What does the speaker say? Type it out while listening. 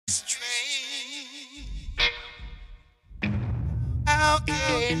How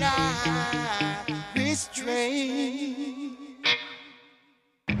can I restrain?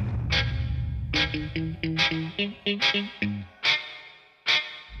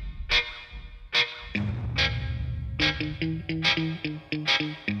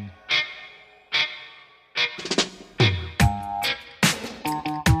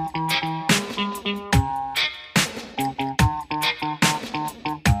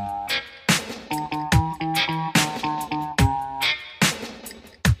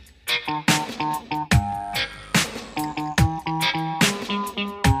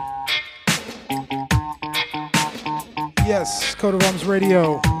 Yes, Coat of Arms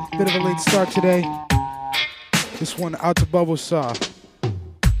Radio. Bit of a late start today. This one out to Bubble Saw.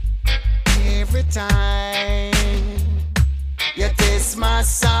 Every time you taste my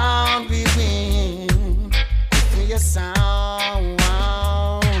sound, we win. For your sound,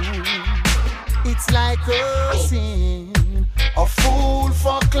 it's like a sin. A fool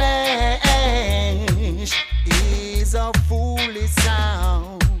for clash is a foolish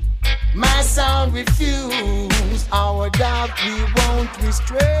sound. My sound refuse, our doubt we won't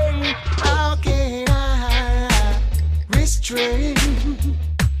restrain. How can I restrain?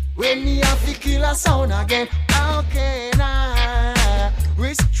 When me have to kill a sound again, how can I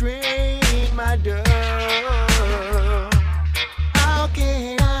restrain my dub? How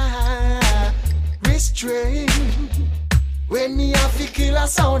can I restrain? When me have to kill a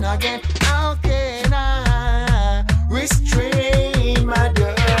sound again, how can I restrain my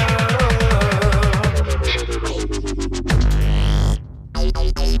dub?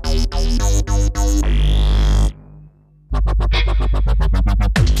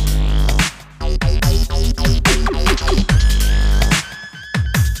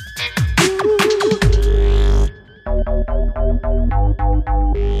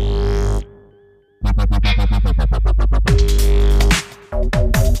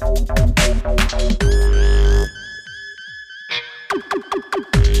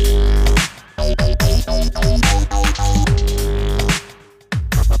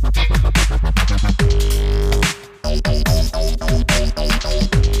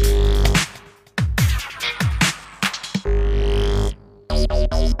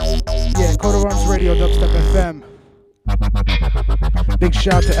 Yeah, Coat of Arms Radio, Dubstep FM. Big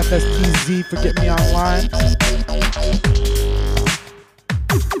shout to FSTZ for getting me online.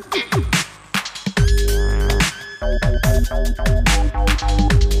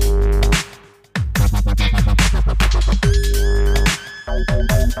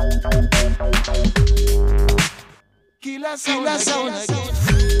 Killer sound again.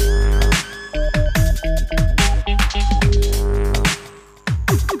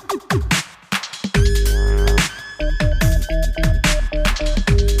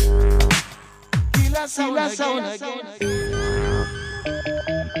 Sound again.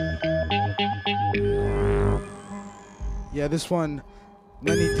 Yeah, this one,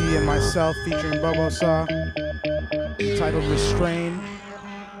 Lenny D and myself featuring Bobo Saw, titled Restrain.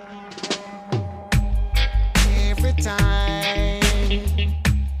 Every time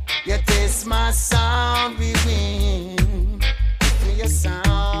you taste my sound, we win. For your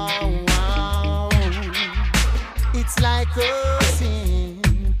sound, it's like a sin.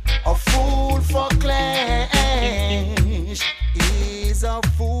 A fool for clash is a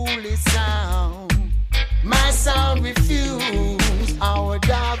foolish sound. My sound refuse, our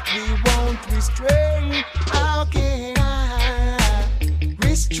doubt we won't restrain. How can I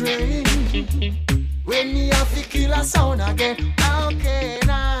restrain? When me have to kill a sound again, how can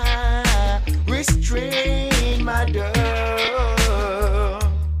I restrain my dub?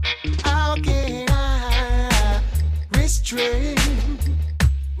 How can I restrain?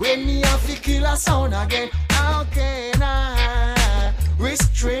 When me have to kill a sound again, how can I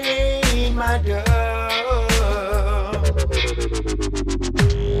restrain my dub?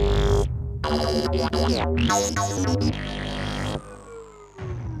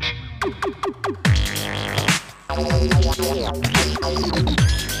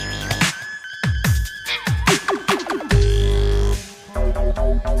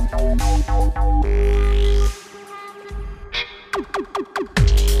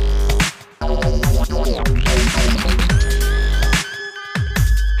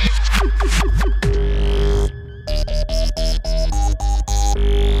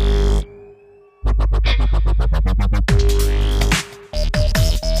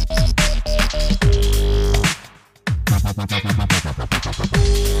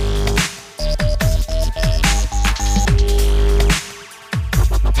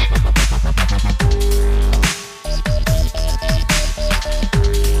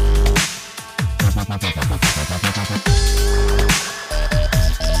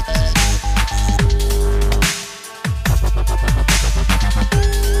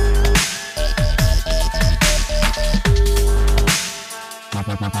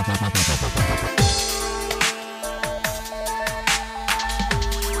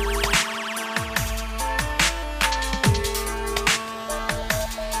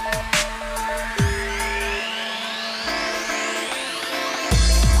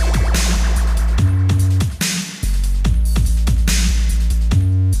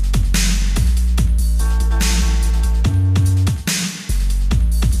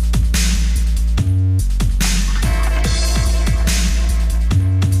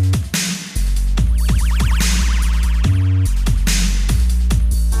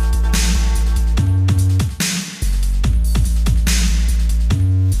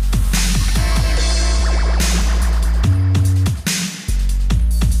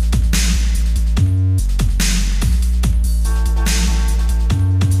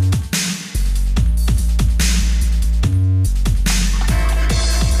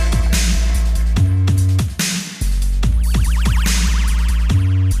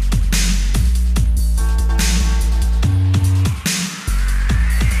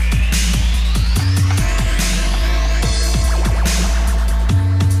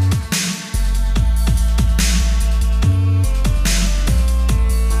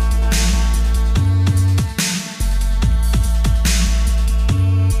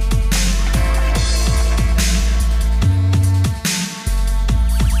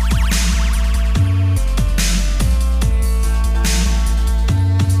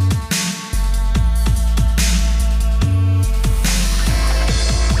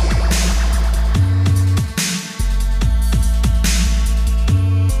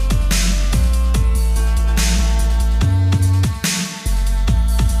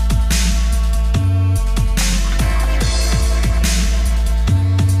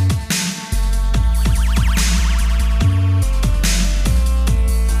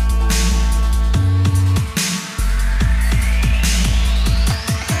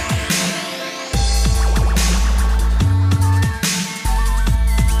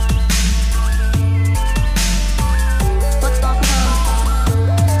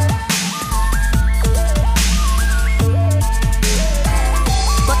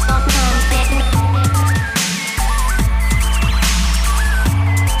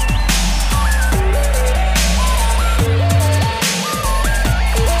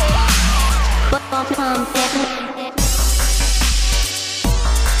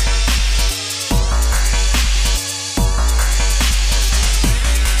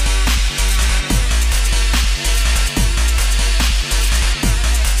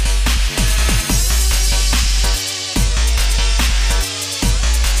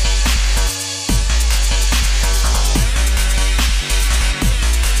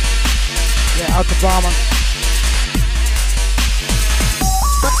 Out the bomber.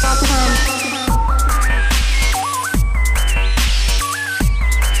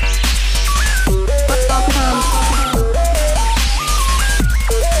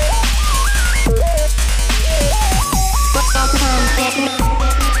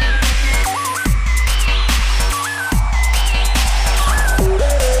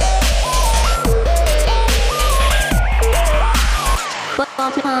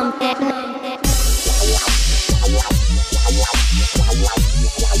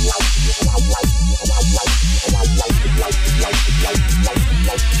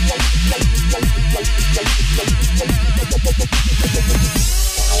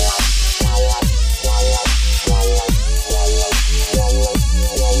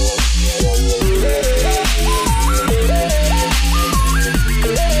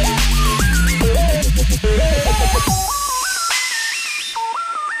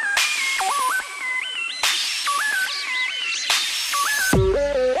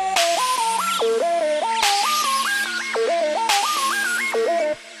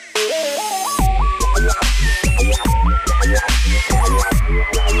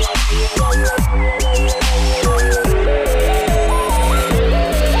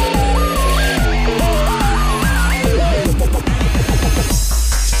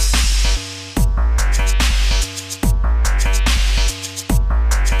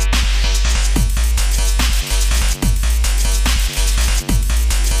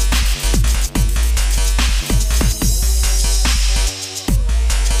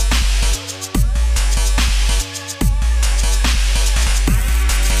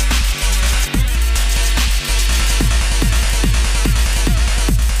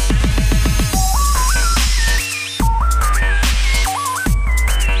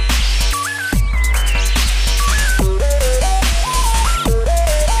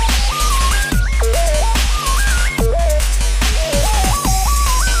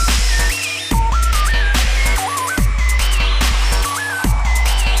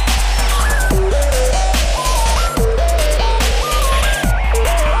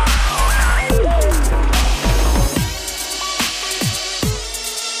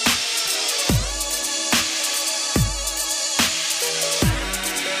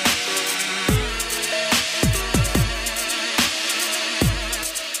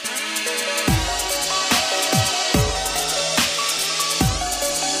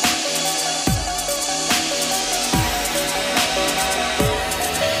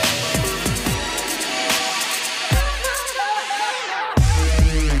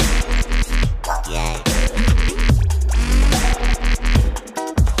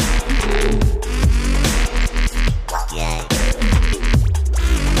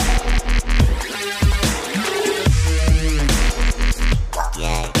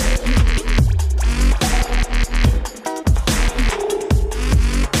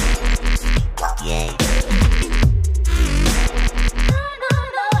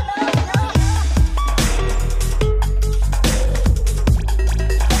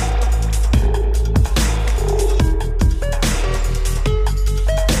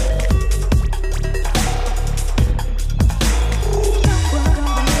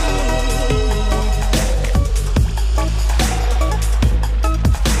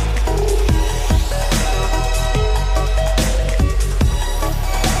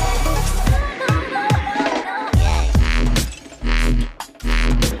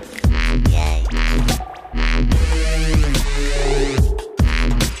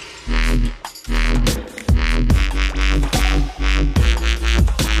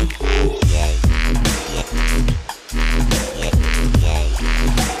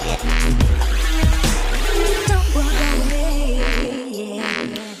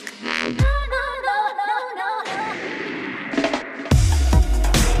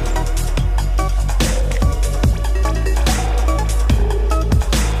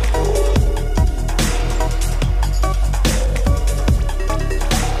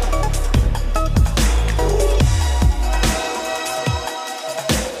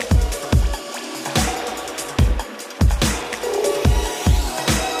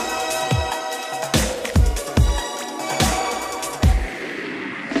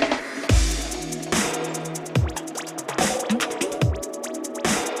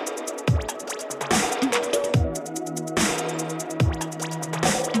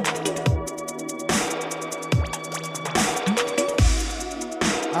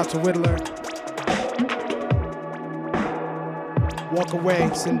 Out to Whittler. Walk Away,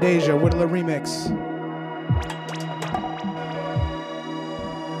 Syndesia, Whittler remix.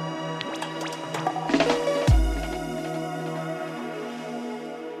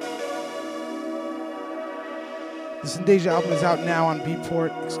 The Syndesia album is out now on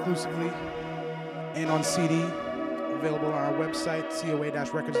Beatport exclusively and on CD. Available on our website,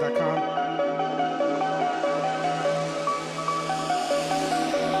 coa-records.com.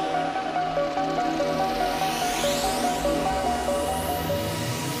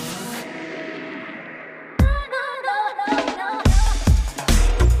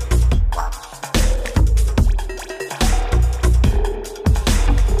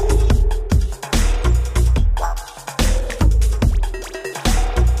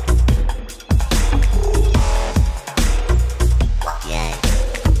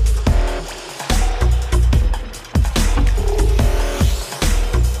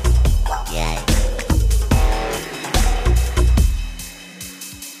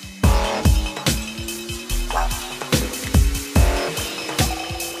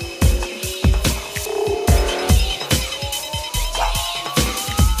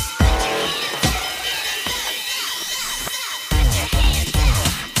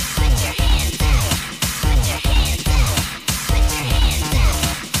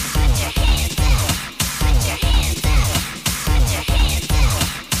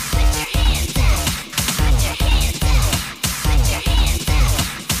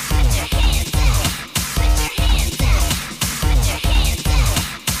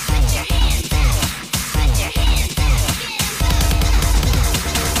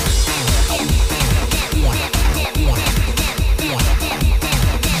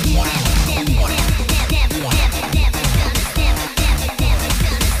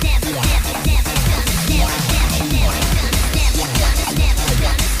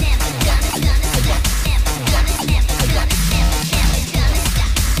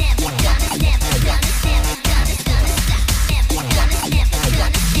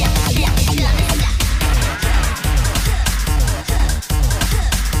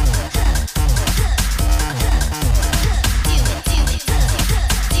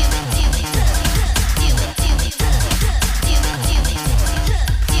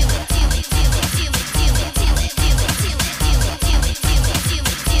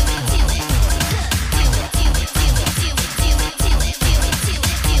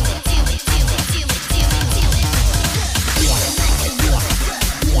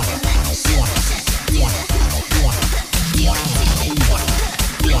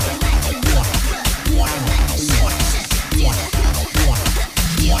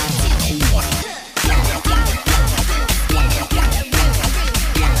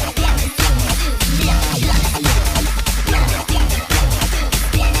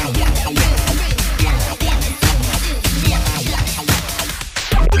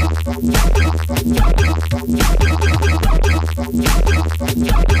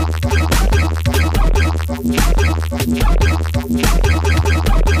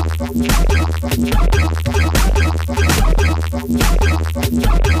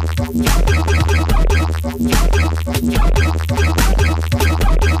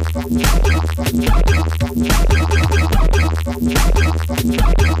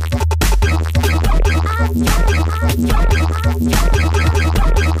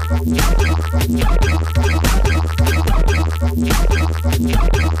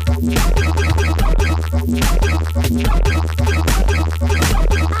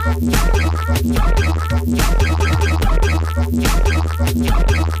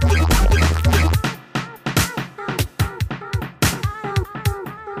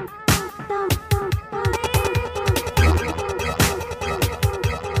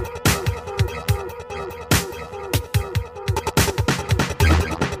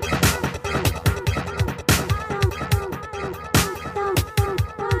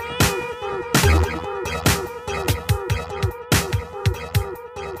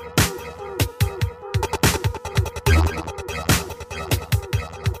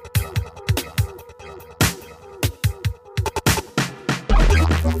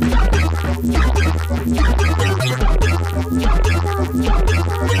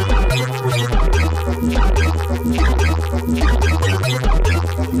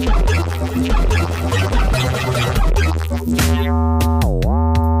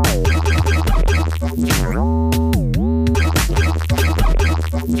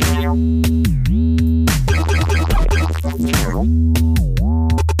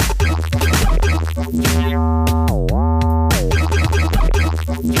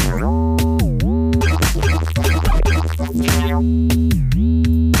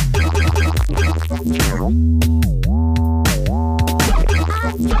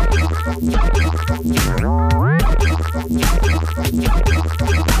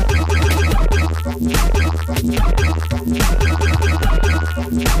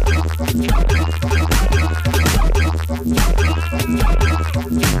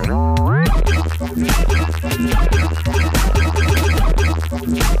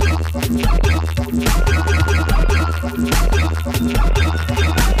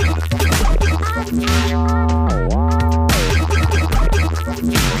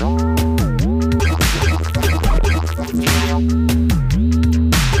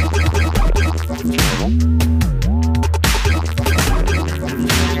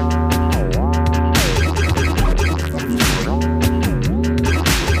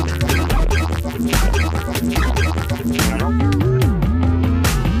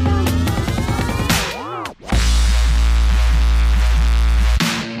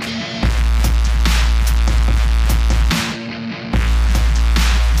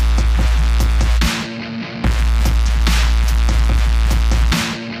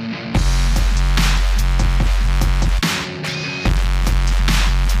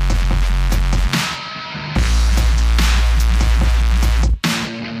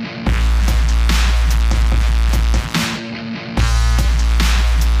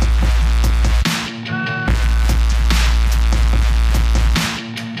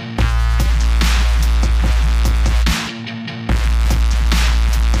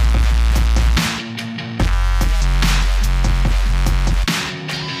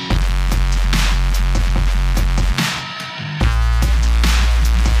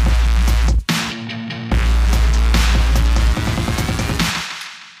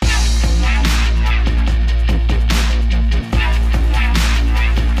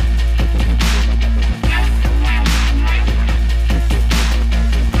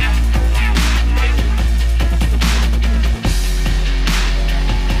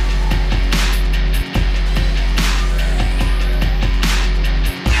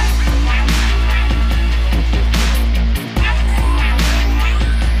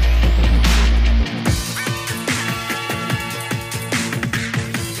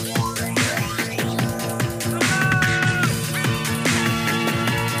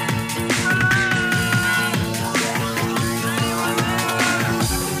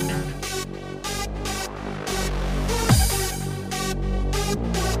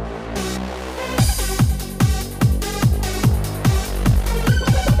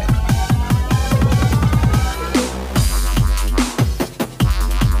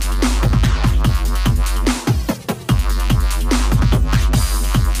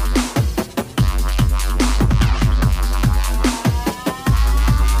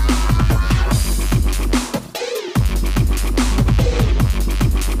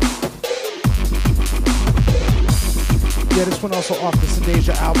 Yeah, this one also off the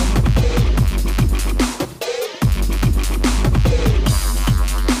Sendeja album.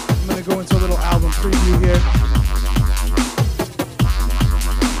 I'm gonna go into a little album preview here.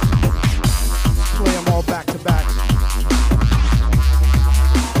 Just play them all back to back.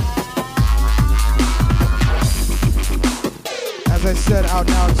 As I said, out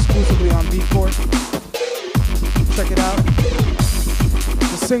now exclusively on Beatport. Check it out.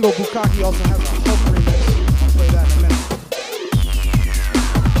 The single Bukkake also has a hook remix. I'll play that in a minute.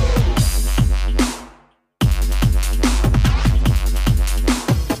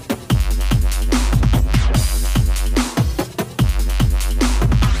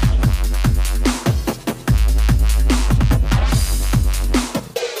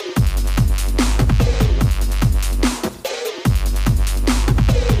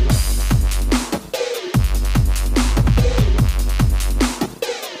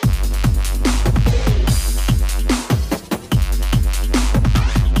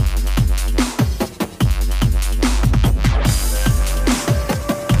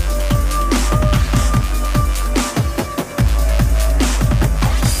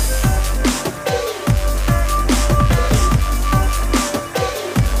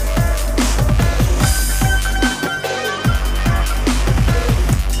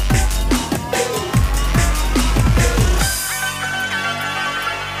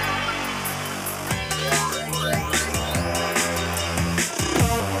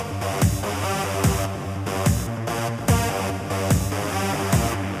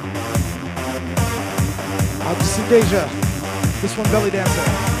 Deja, this one Belly Dancer.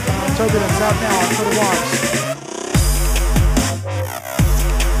 Turbulence out now on For the Watch.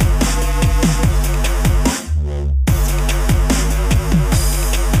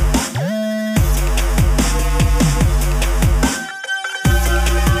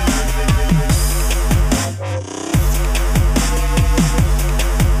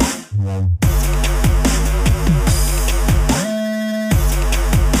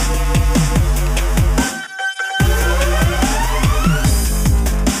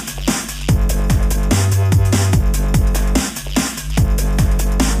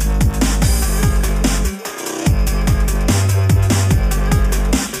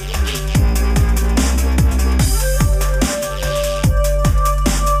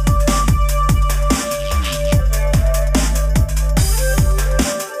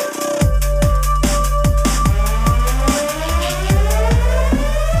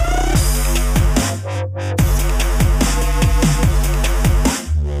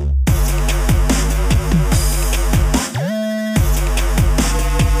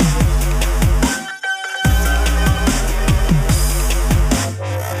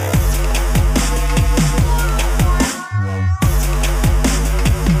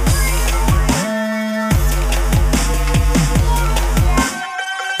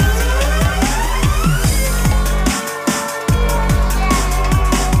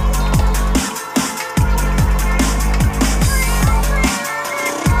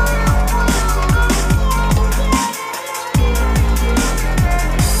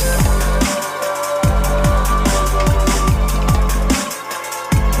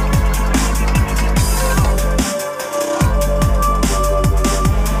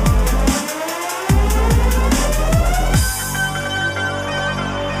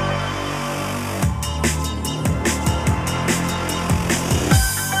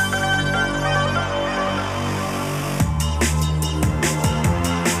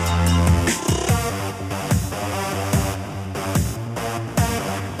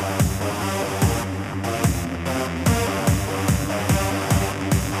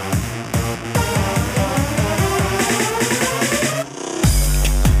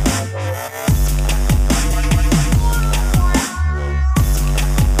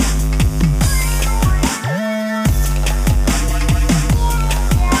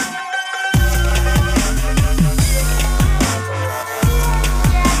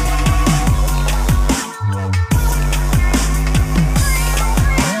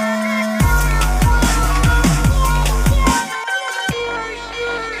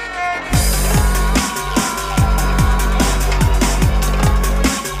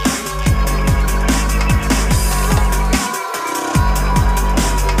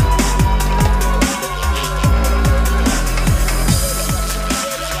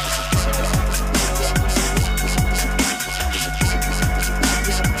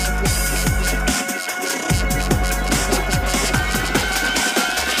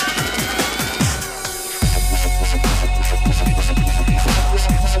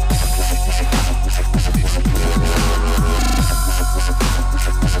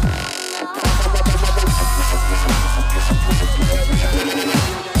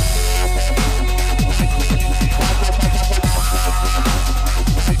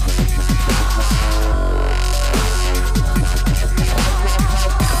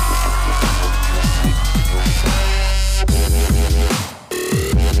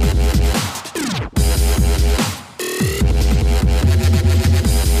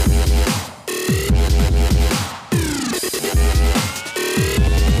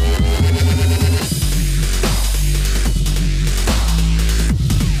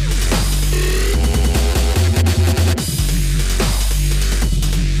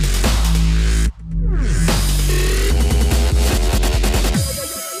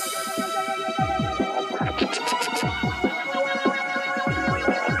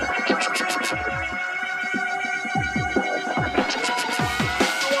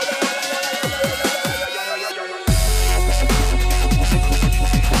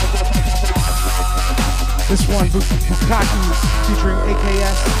 This one, Bukaki featuring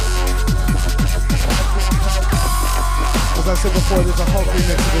AKS. As I said before, there's a Hulk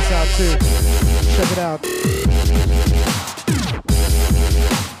remix of this out too. Check it out.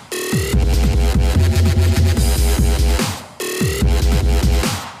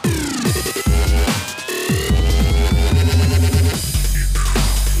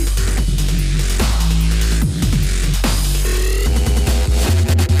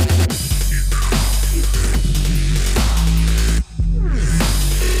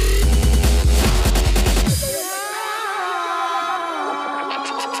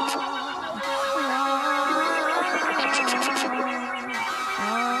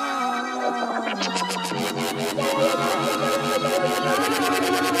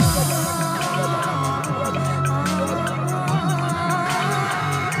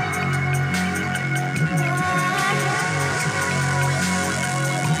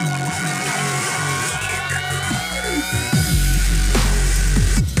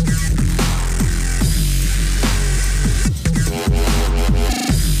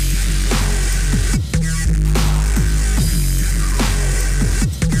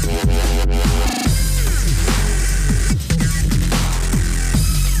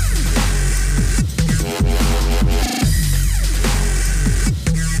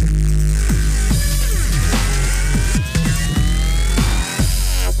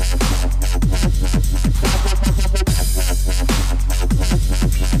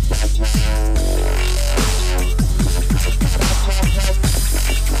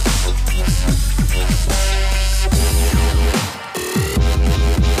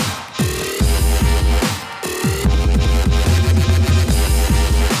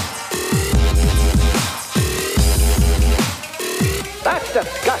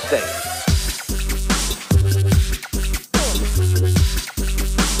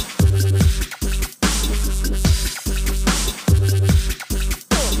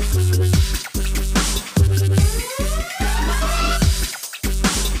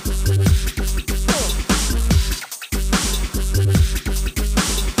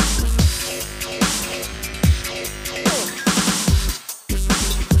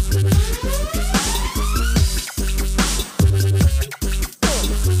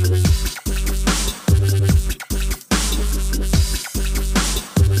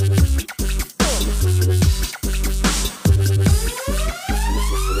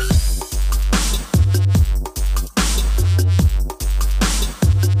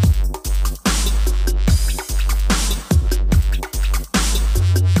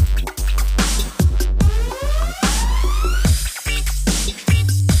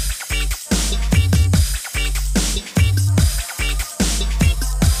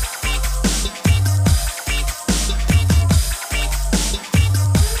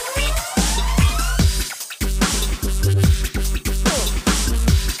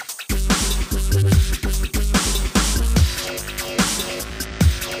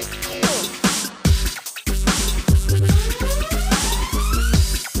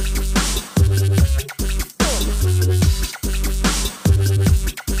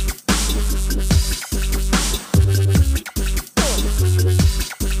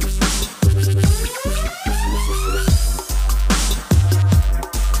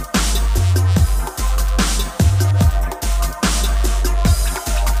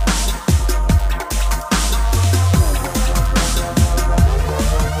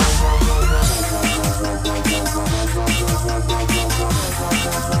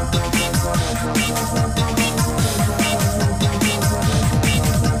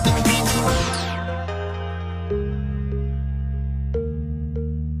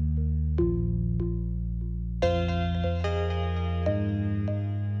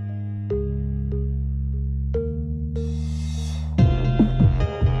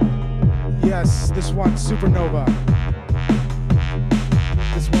 Yes, this one, Supernova.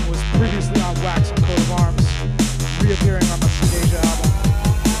 This one was previously on Wax and Coat of Arms, reappearing on the Synasia album.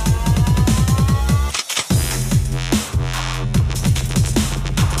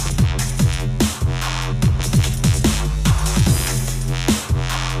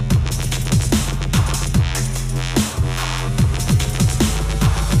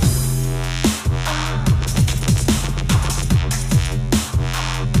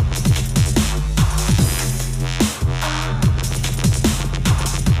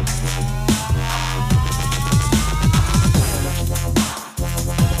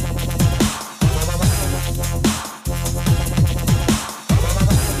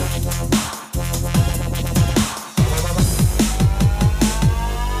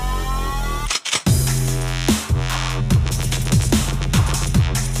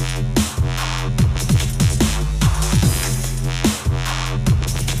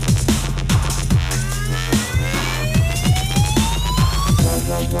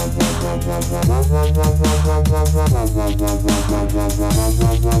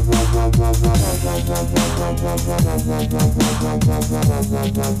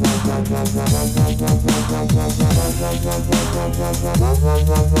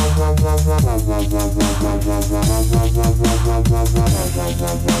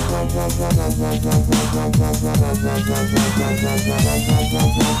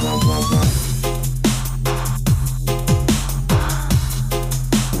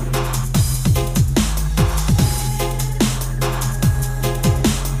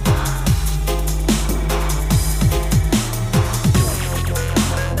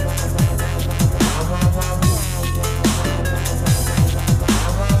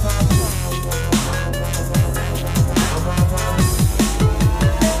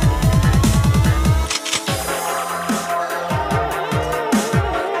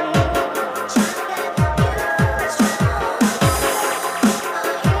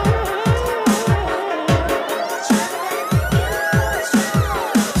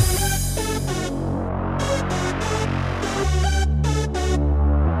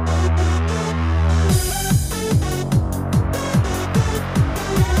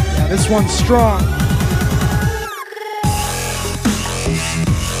 This one's strong.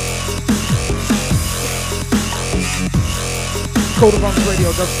 Code of Arms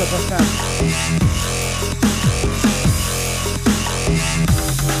Radio, Dubstep FM.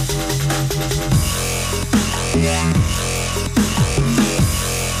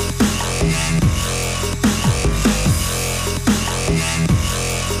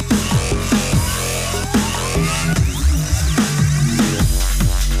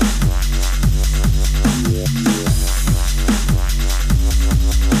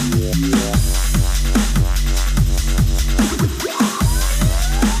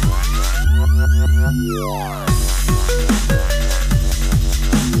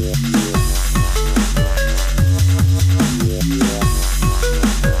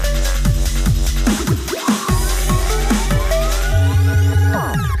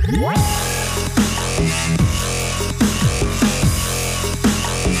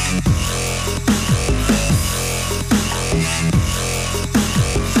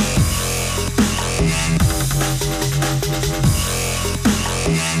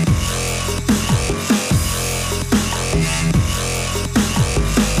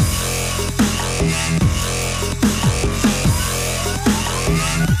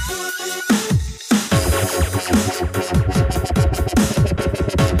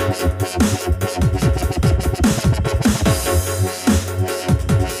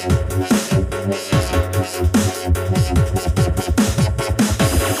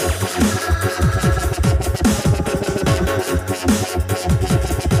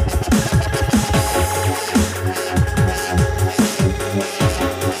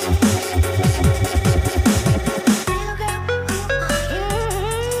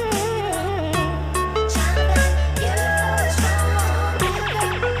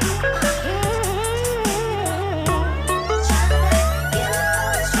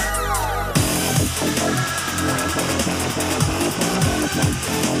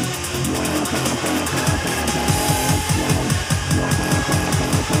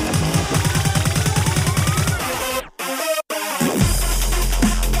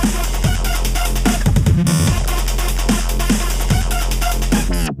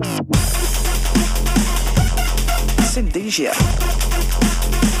 Indonesia.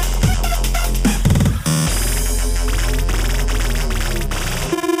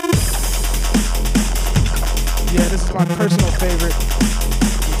 Yeah, this is my personal favorite,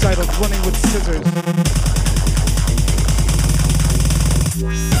 entitled Running with Scissors.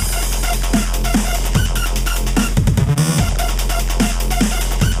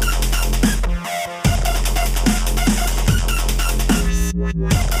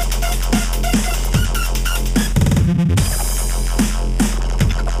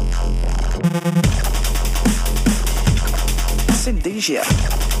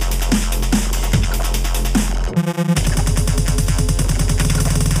 Indonesia.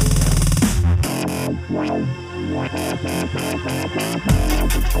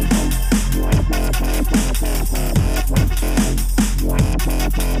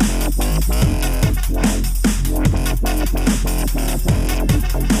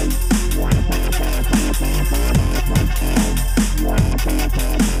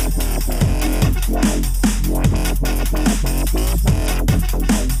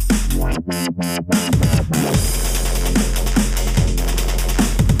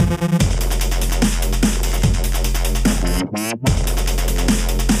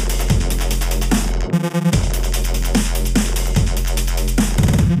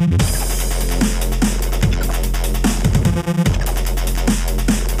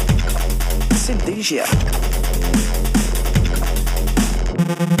 Synthesia.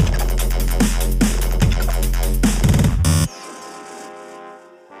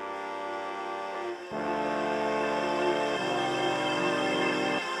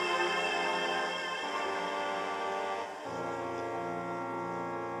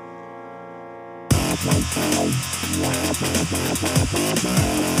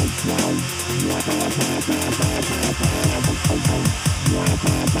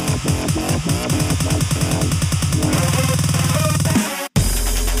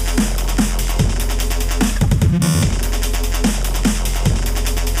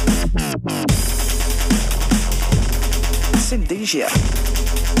 Synthesia.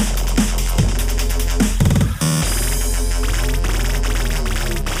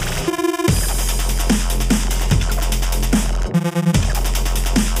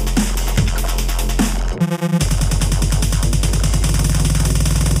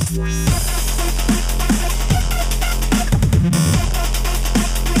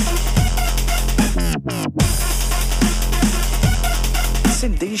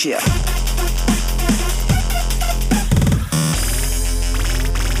 Synthesia.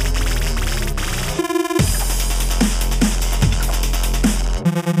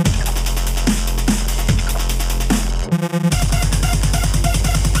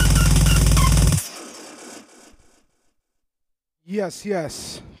 Yes,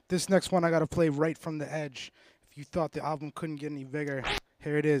 yes. This next one I gotta play right from the edge. If you thought the album couldn't get any bigger,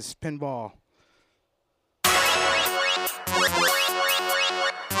 here it is, Pinball.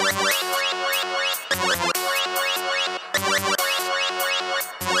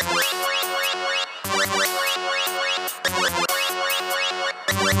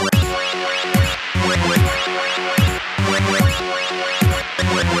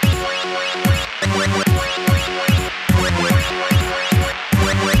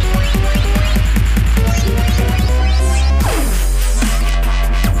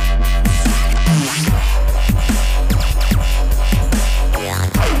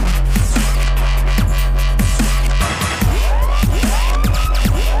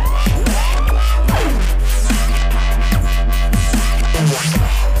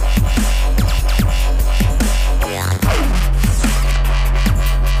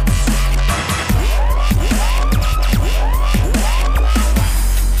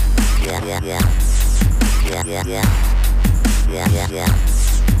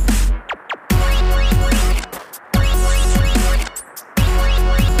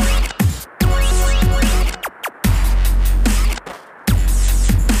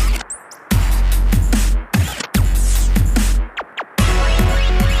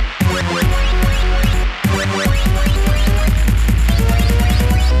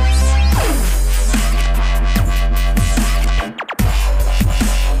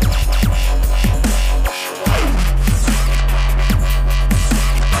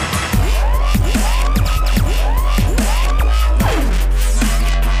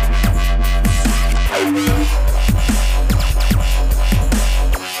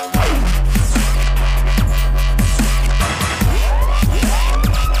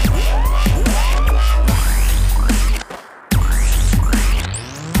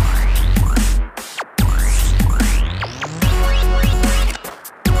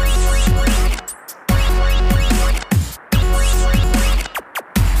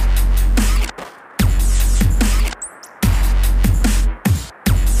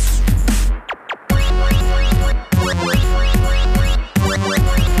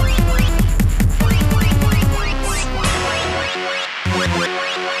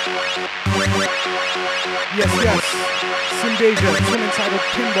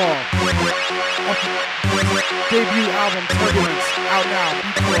 Debut album Turbulence, out now,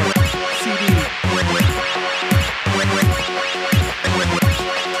 Beatport, CD.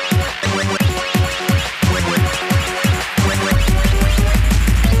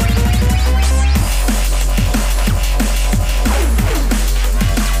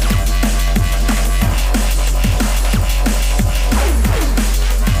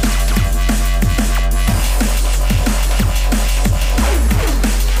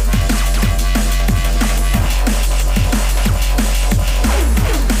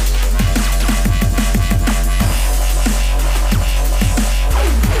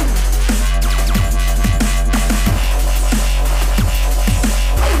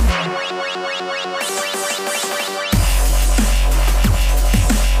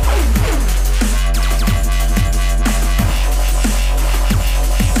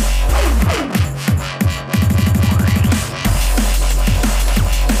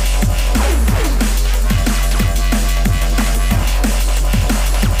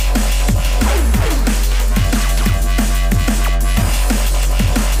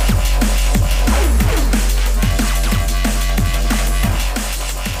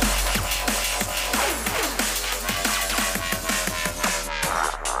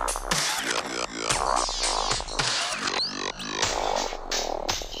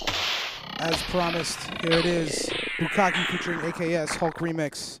 promised, here it is. Bukkake featuring AKS, Hulk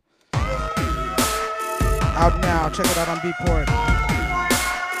remix. Out now, check it out on Beatport.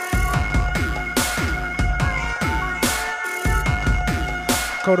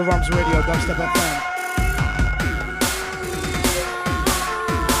 Coat of Arms Radio, Dubstep FM.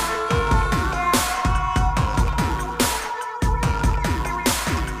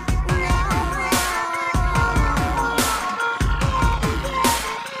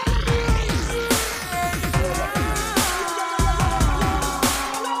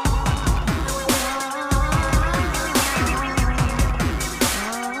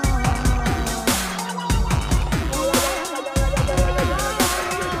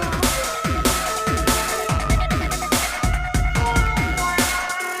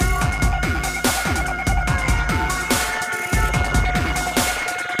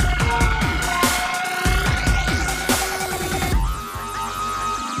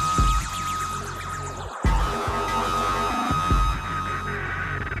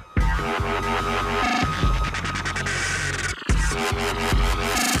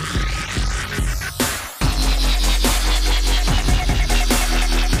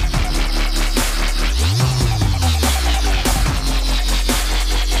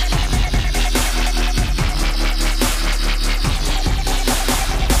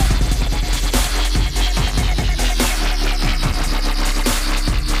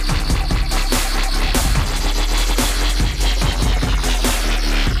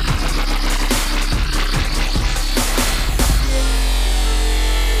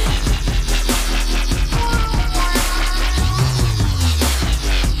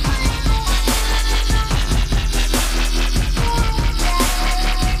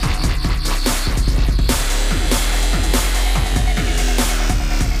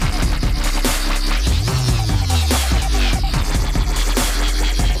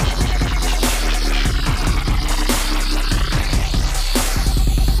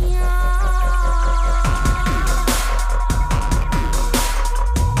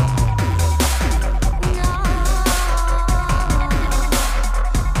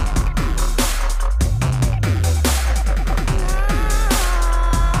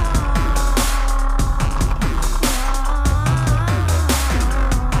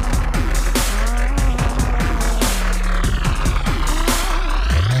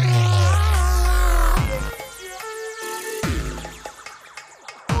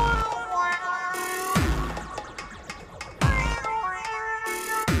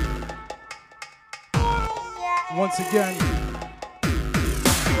 Once again,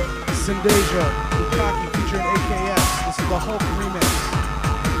 Syndesia, Bukkake featuring AKS. This is the Hulk remix.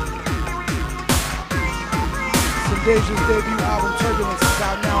 Syndesia's debut album Turbulence is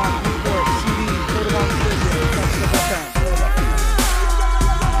out now on Beatport, CD, Coat of Arms Radio, Dubstep FM.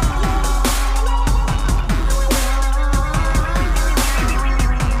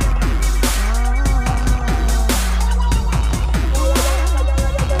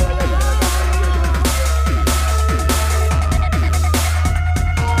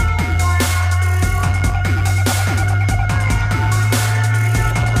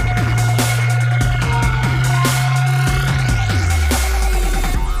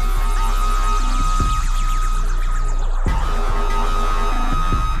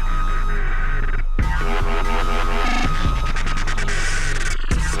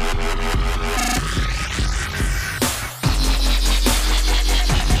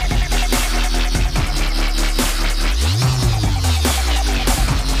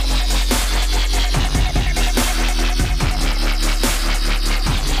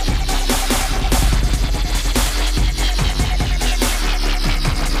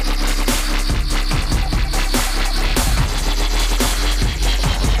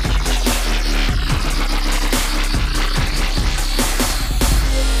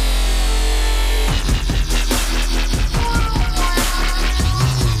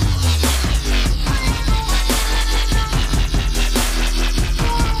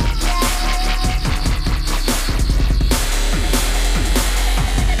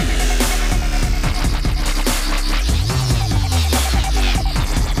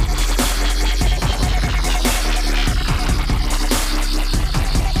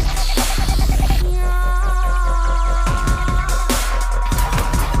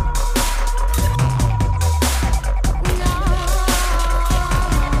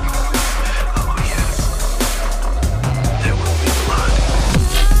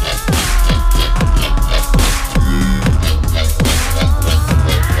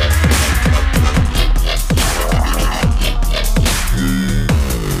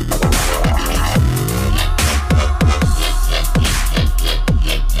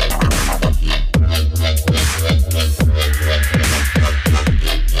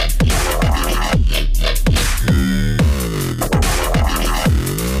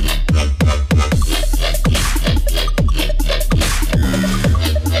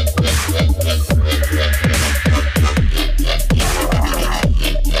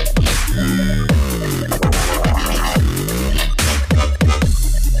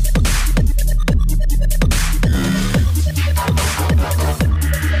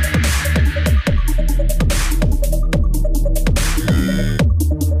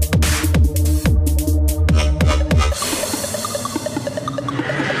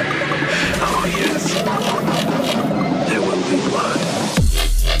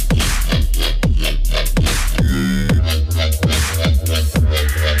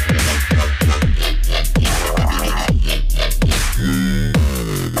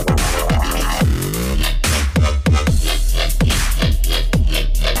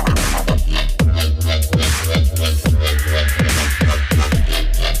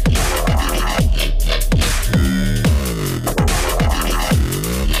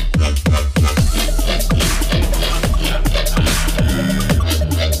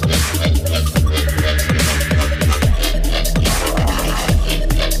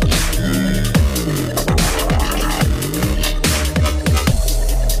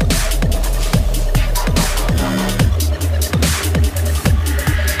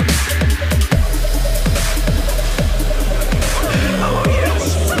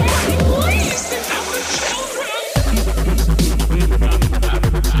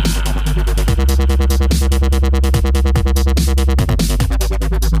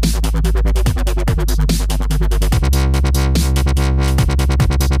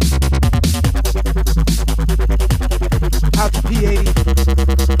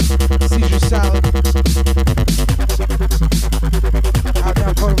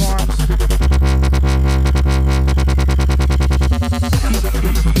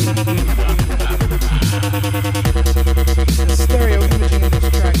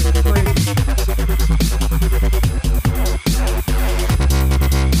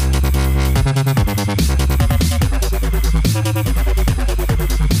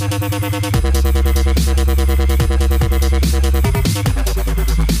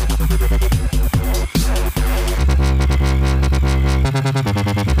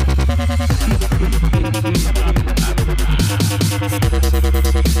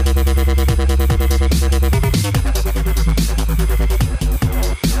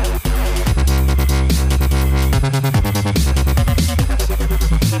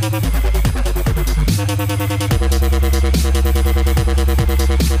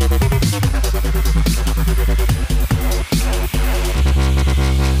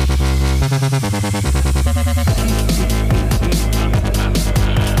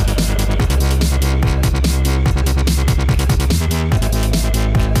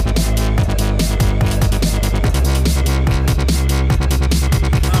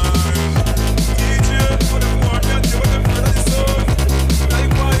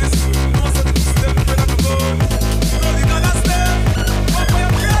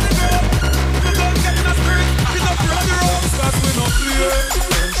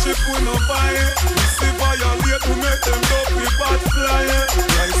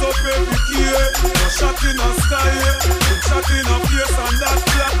 every year. No shot in the sky, shot in the face and that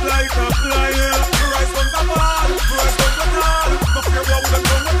flat like a flyer. Rise from the wall, rise from the wall. No fear what them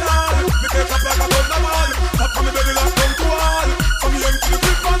from the wall. Me take up like a thunderball. Tap on me belly like down to wall. From young to the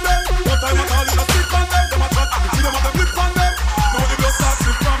grip on them. No time at all, it's a stick on them. Them a chat, you see them at the flip on them. Now the blood starts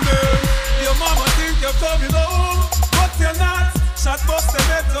to from them. Your mama think you're coming home, but you're not. Shot bust them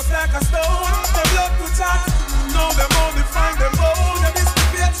head just like a stone. Them love to chat, now them only find them bone. Them is the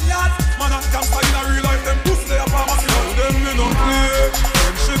patriot. Man and cancer in a real life, them pussy they a pharmacy. Now them me no play,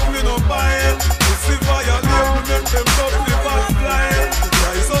 them shit me no buy. Pussy violate, me make them top the back fly.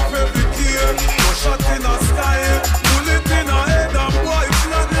 Rise up every gear, no shot in the sky. Bullet in a head and boy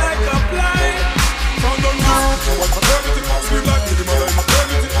flat like a fly. Found on this, so what fraternity, sweet like me, my life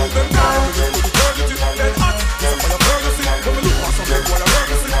maternity. All them down, me go to eternity. Dead hot, it's a fire burning. When we look past some dead boy, I burn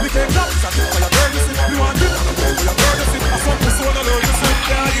this. We can't stop, it's a fire burning. We want it, and I'm going to burn this. I saw the soul, I learn this.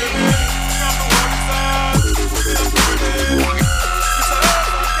 Yeah, you mean? I'm the one who's on. It's a earth,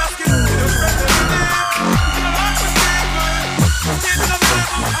 casket, it's a friend of the day. I'm a lot of people. I'm in the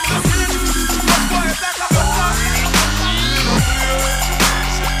middle, I'm the same. That's why it's like a button. You know,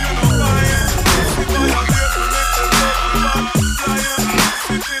 shit, you know, fire. It's the fire, to make them look fire.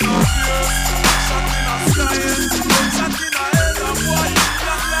 Sitting on fear, shot in a sky. Shot in a head, and boy,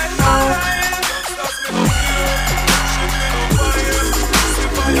 flat like a fire. Don't stop me no fear, shit me no fire. It's the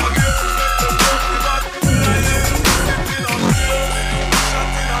fire, to make them look fire. Sitting on fear,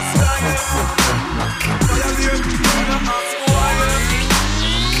 shot in a sky. Fire, to the ask why.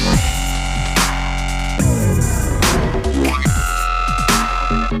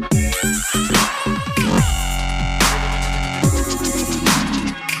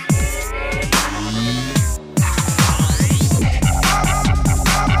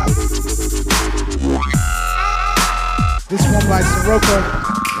 This one by Soroka.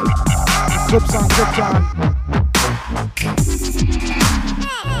 Clips on Krypton.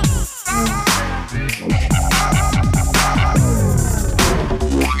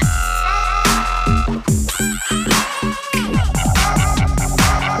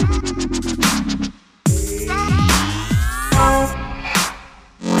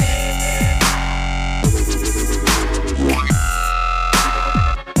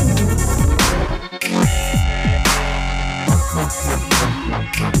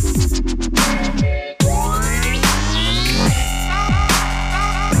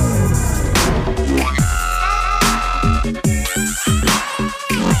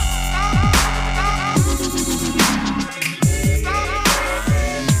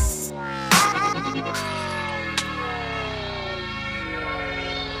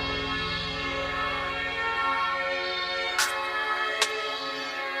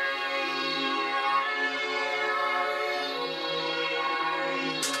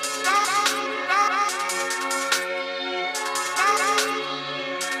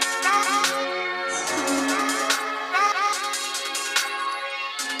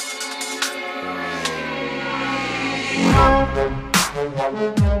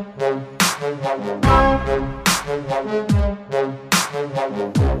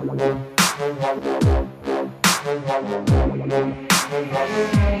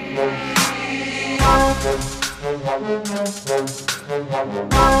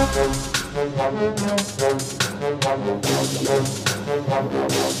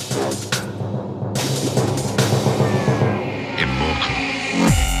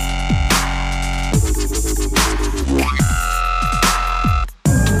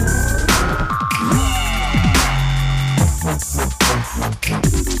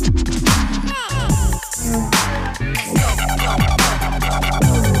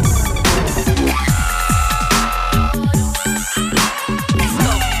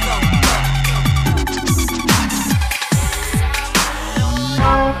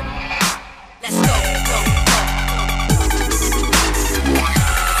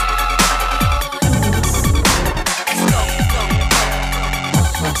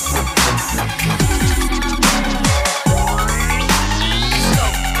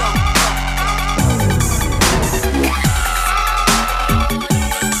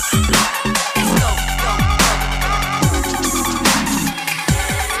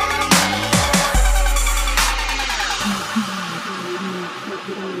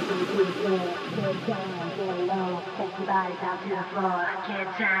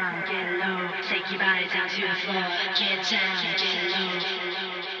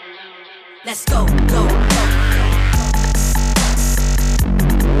 Let's go, go, go.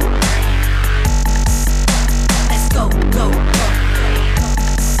 Let's go, go, go.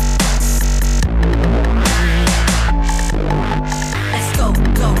 Let's go,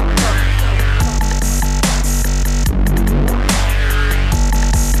 go.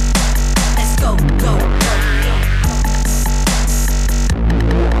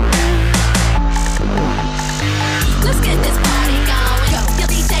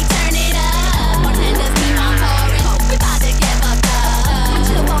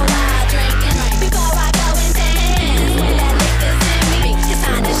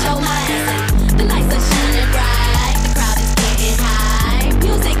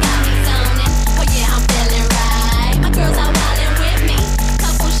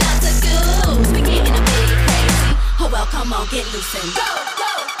 y'all get loosened. Go,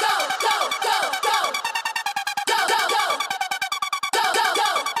 go, go, go, go, go. Go, go, go. Go, go, go.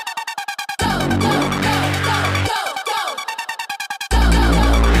 Go, go, go, go, go, go. Go, go,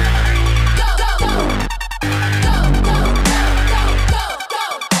 go. Go, go, go. Go, go, go, go, go, go.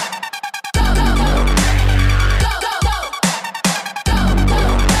 Go, go, go. Go, go, go. Go, go,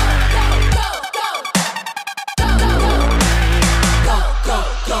 go, go, go, go. Go, go, go. Go, go,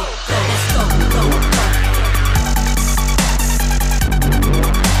 go, go. Let's go, go, go.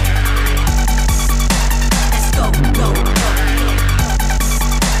 Let's go, go, go.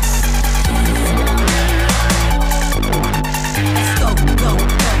 Let's go, go, go.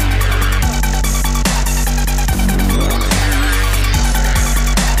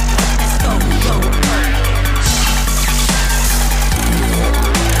 Let's go, go, go.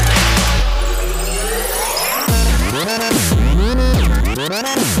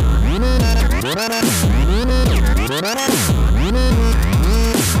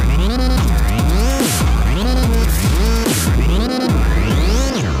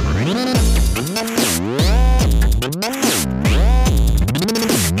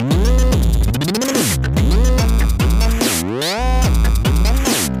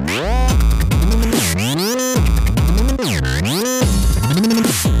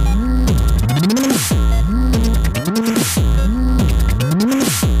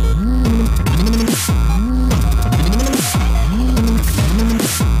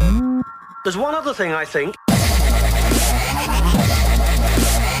 There's one other thing I think.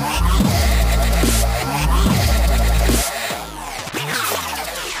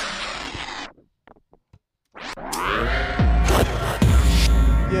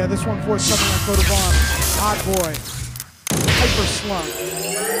 Yeah, this one for something like Coat of Arms. Odd Boy. Hyper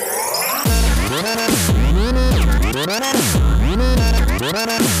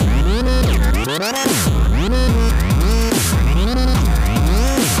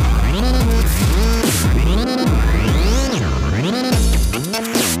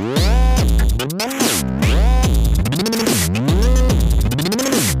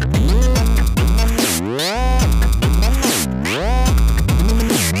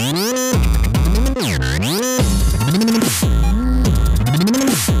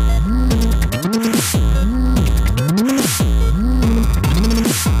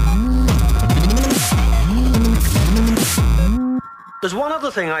There's one other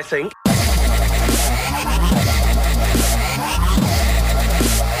thing I think.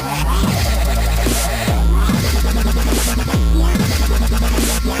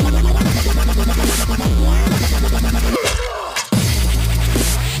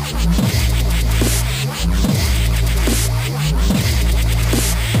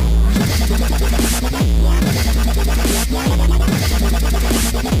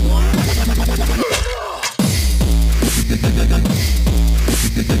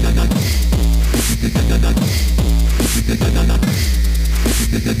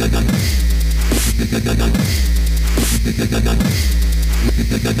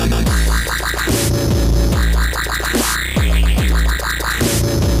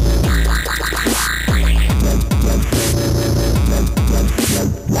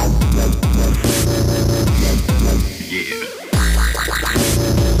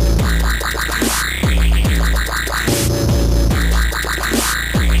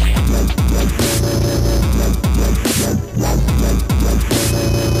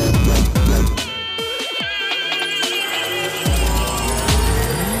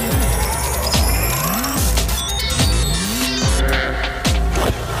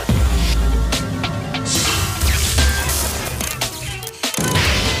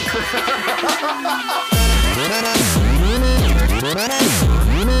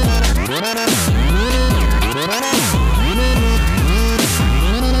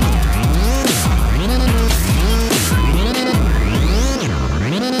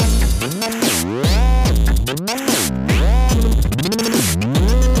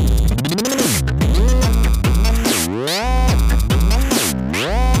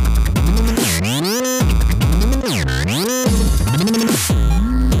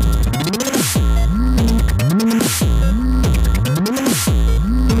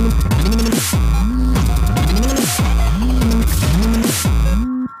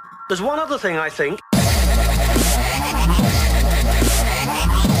 There's one other thing I think.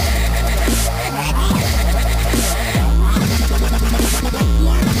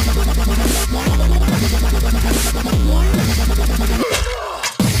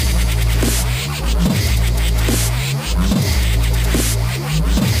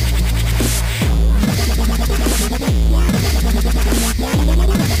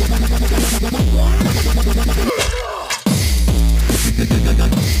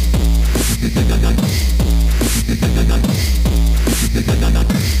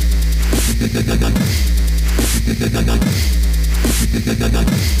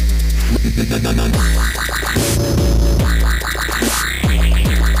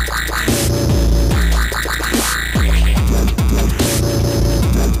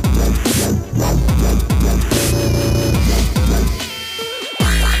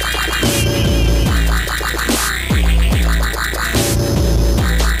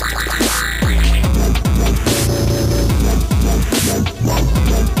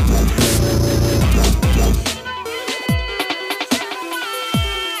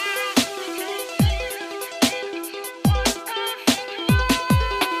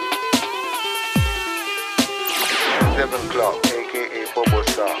 Club, aka Bobo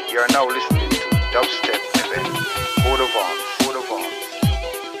Star. You are now listening to Dubstep event. Code of Arms, Code of Arms.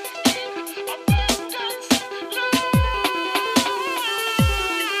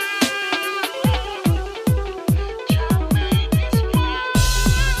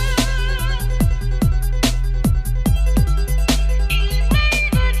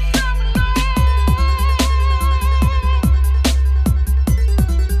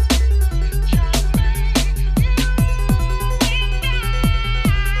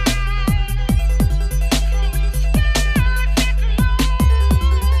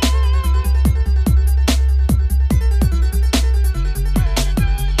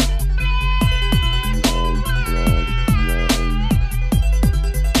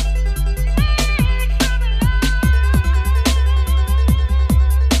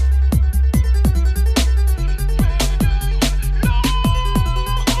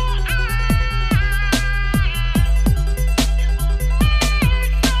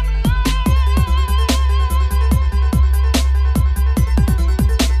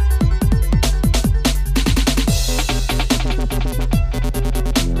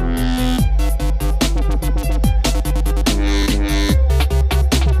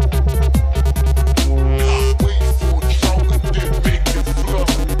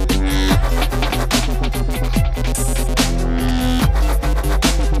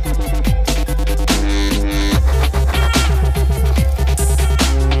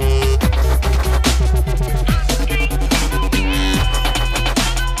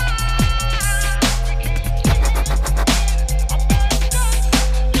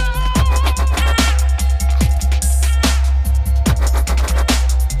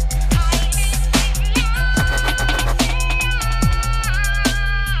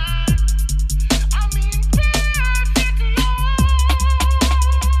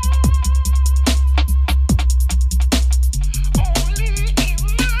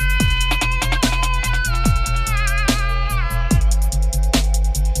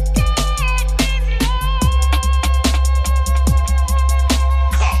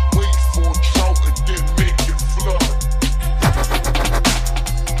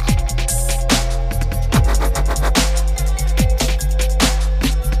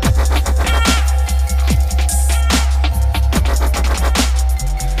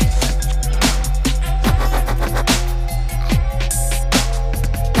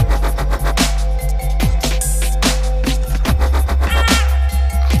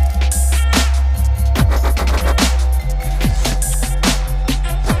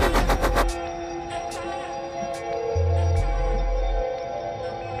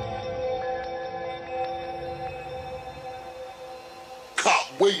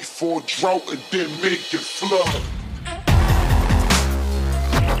 Wait for a drought and then make it flood.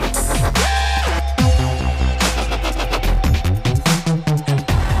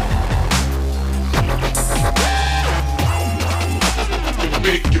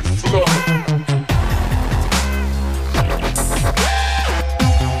 Make it flood.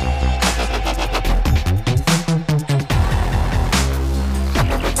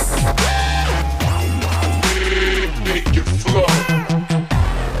 Make it flood.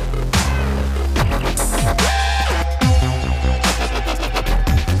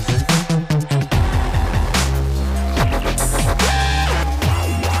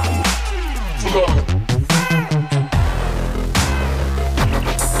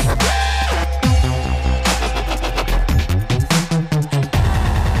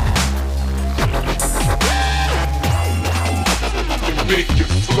 Make it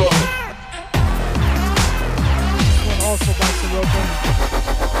flood. This one also by Soroka.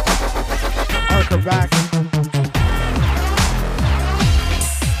 Arc her back.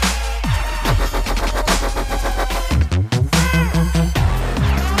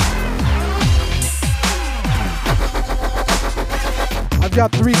 I've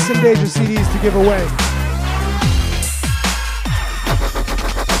got 3 Syndasia CDs to give away.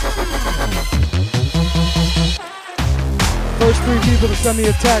 First 3 people to send me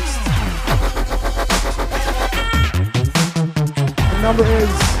a text. The number is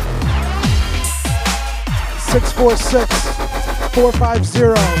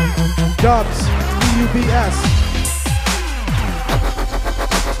 646-450-DUBS, DUBS.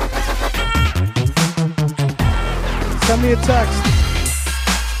 Send me a text.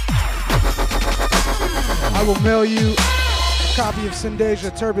 I will mail you a copy of Syndasia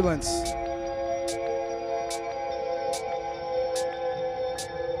Turbulence.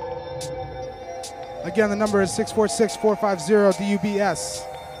 Again, the number is 646-450-DUBS.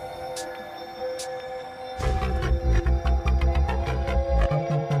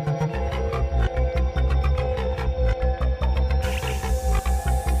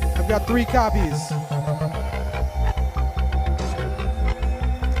 got 3 copies.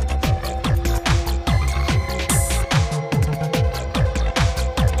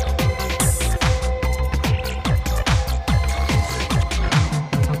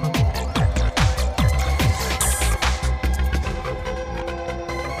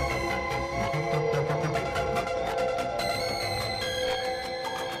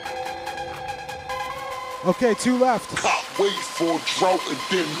 Okay, 2 left. Cop wait for a drought and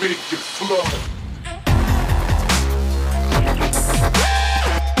then make it flood.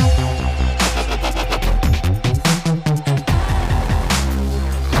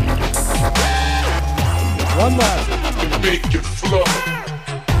 One left. And make it flood.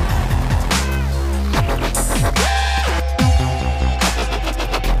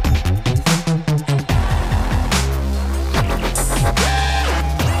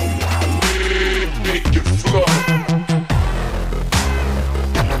 Make it flood.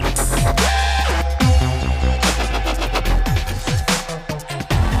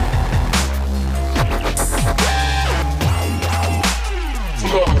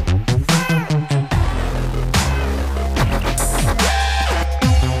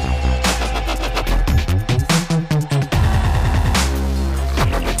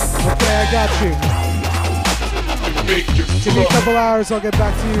 Got you. Give me a couple hours, I'll get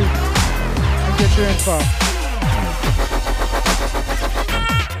back to you and get your info.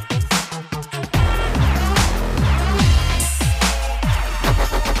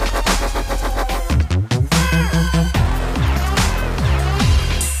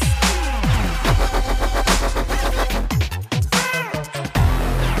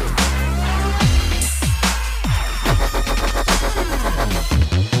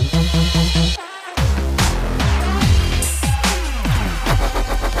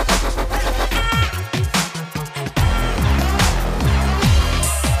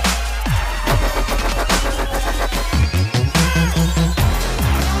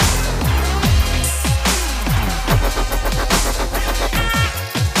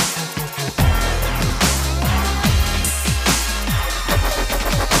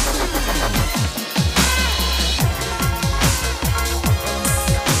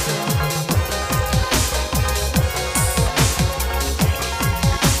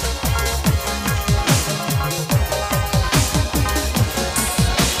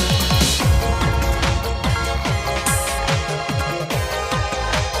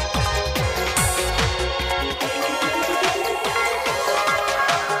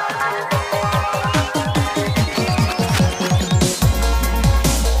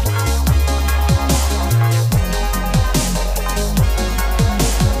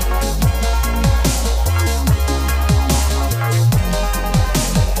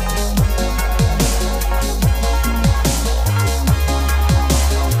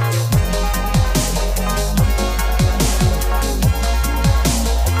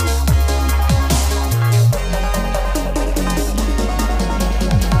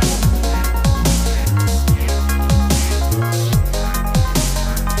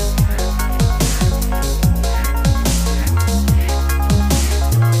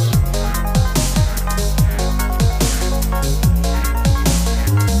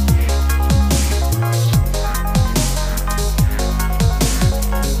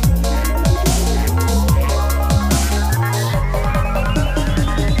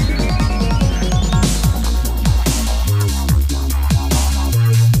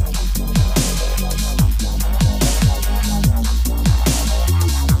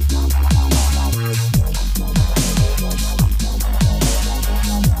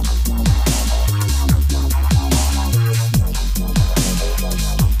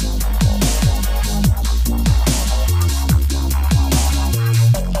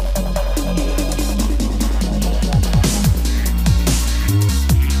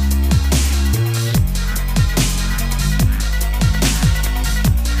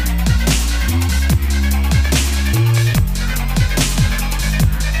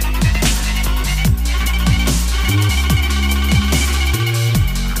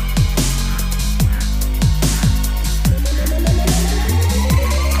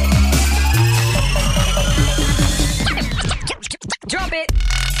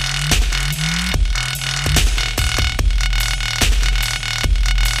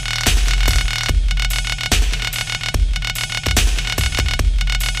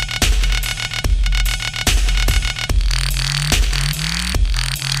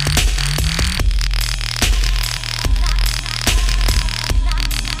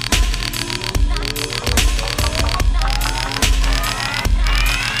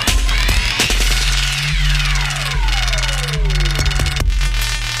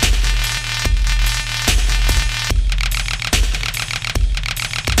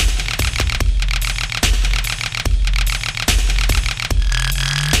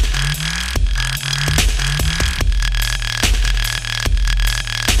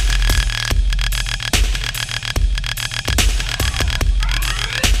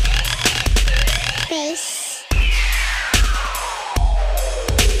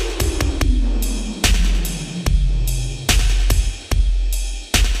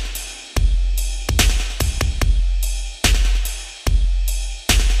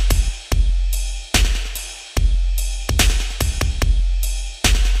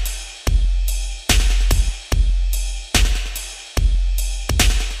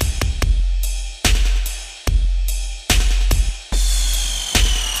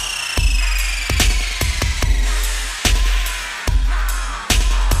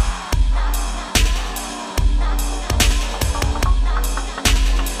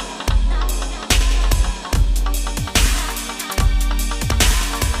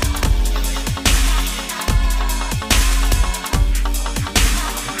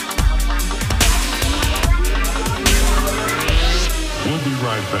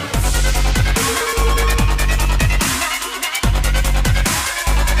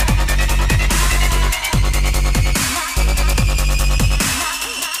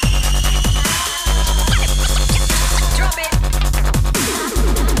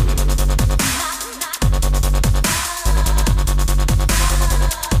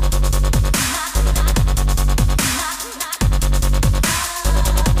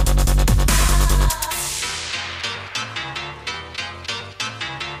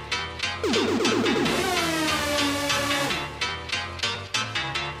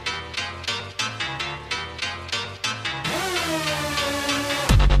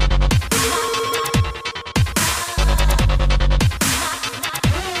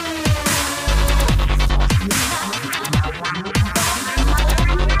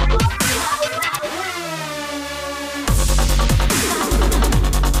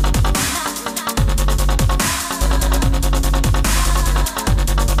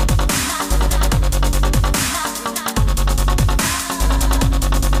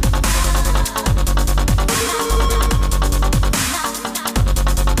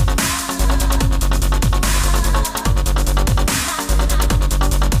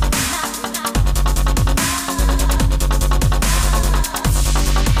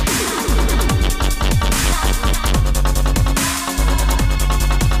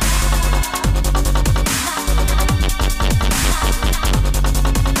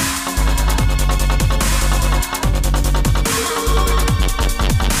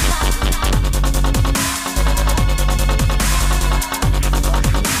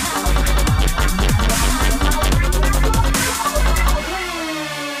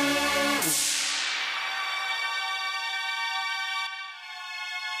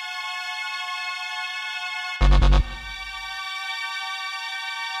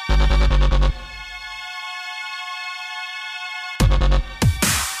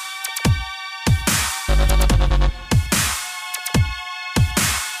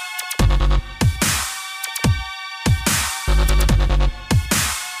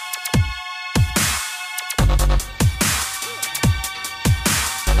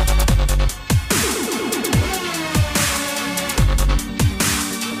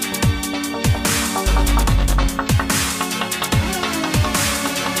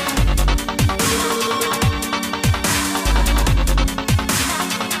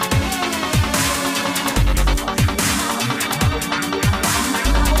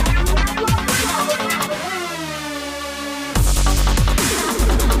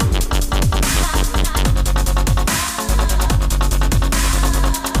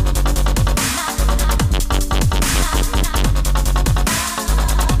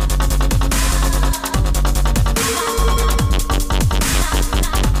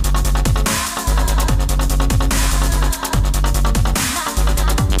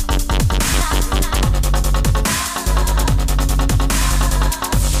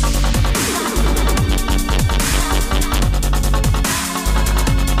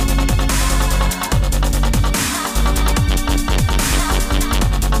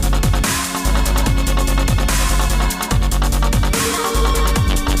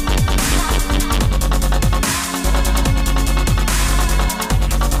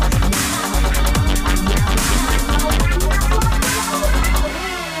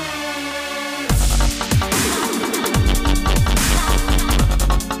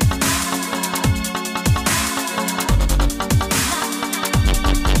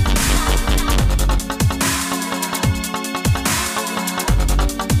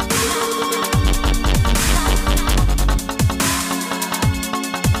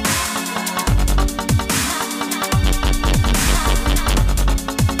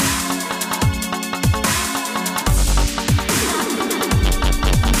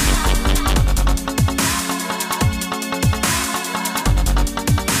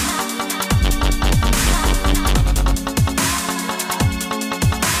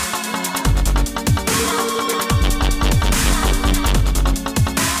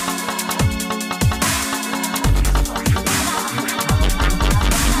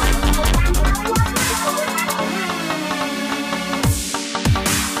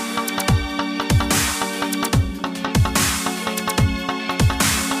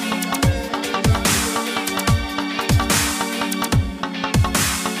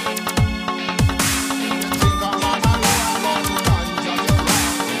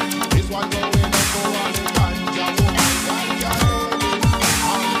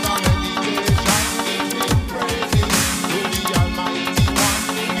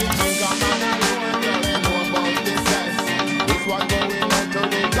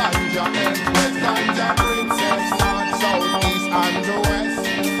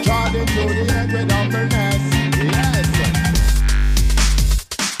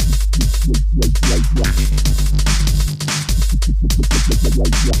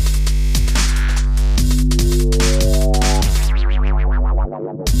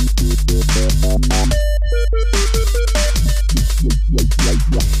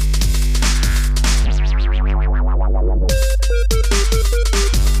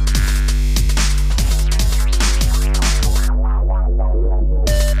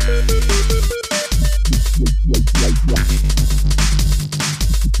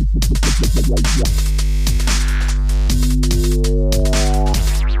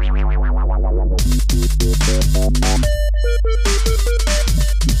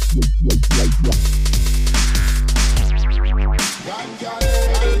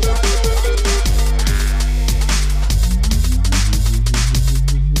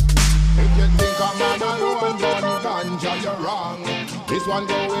 This one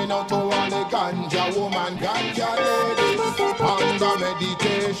going out to all the ganja woman, ganja ladies. Under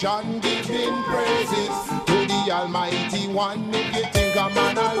meditation, giving praises to the Almighty One. If you think a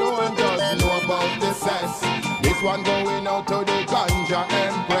man alone does know about the cess, this one going out to the ganja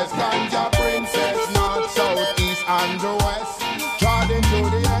empress, ganja princess, north, south, east, and the west. Charging through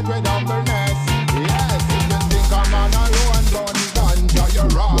the earth with humbleness. Yes, if you think a man alone done ganja, you're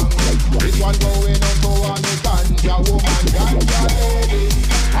wrong. This one going out to all the ganja woman, ganja ladies.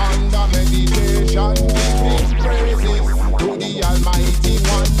 Under meditation, giving praises to the Almighty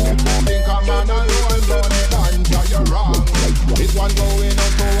One. If you think a man alone done ganja, you're wrong. This one going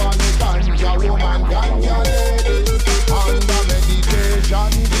out to all the ganja woman, ganja ladies. Under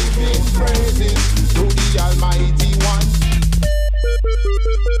meditation, giving praises to the Almighty One.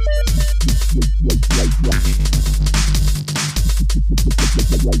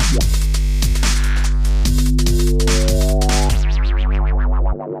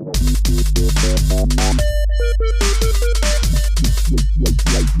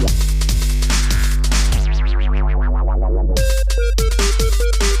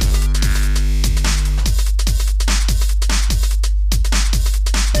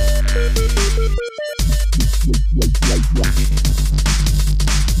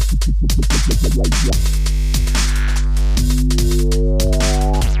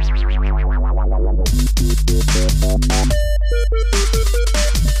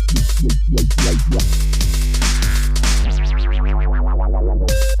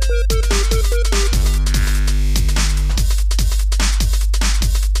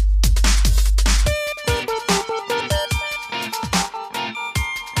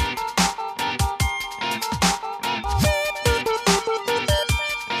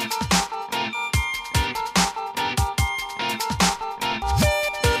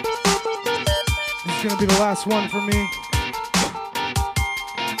 One for me.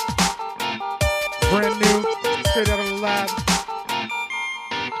 Brand new, straight out of the lab.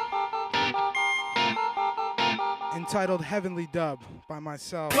 Entitled Heavenly Dub by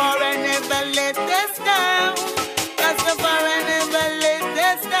myself. Foreign never let us down. Rastafari never let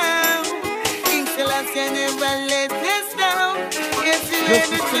us down. King Selassie never let us down. Yes, you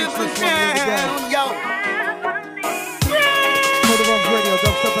ready to put down. Yo. Code of Arms Radio,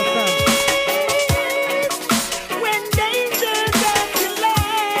 Dubstep FM.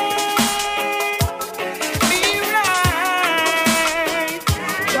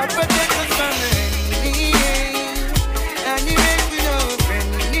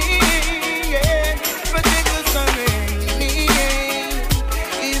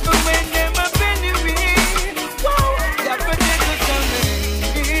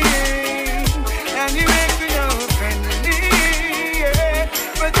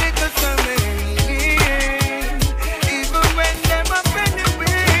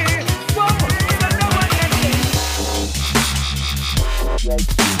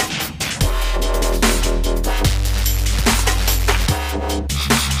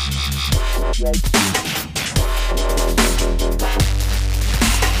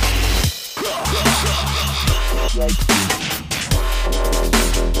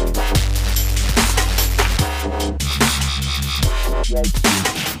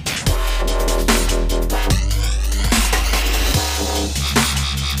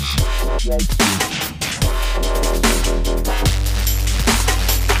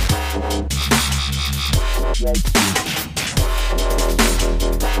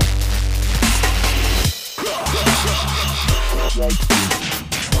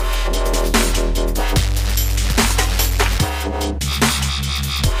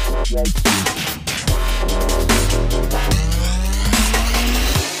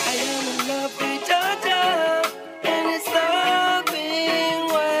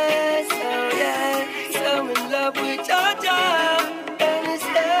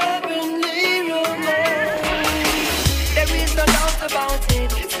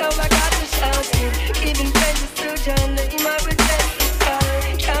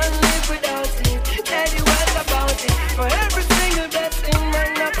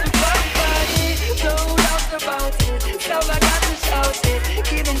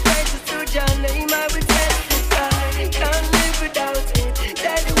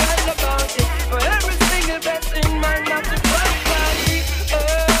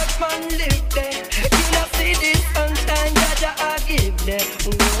 Live there.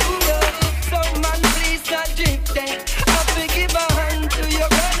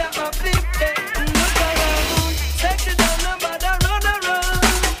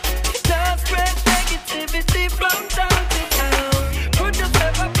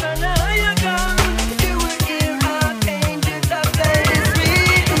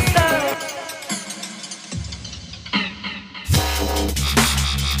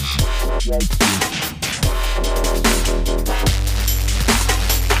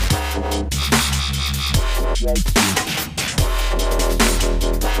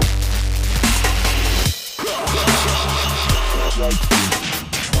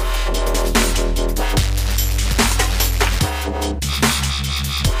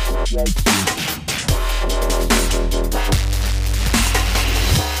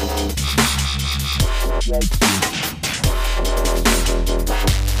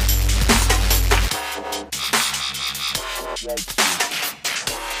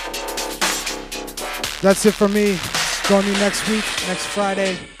 That's it for me. Join me next week, next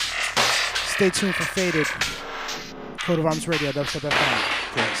Friday. Stay tuned for Faded. Code of Arms Radio, Dubstep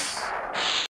FM. Peace.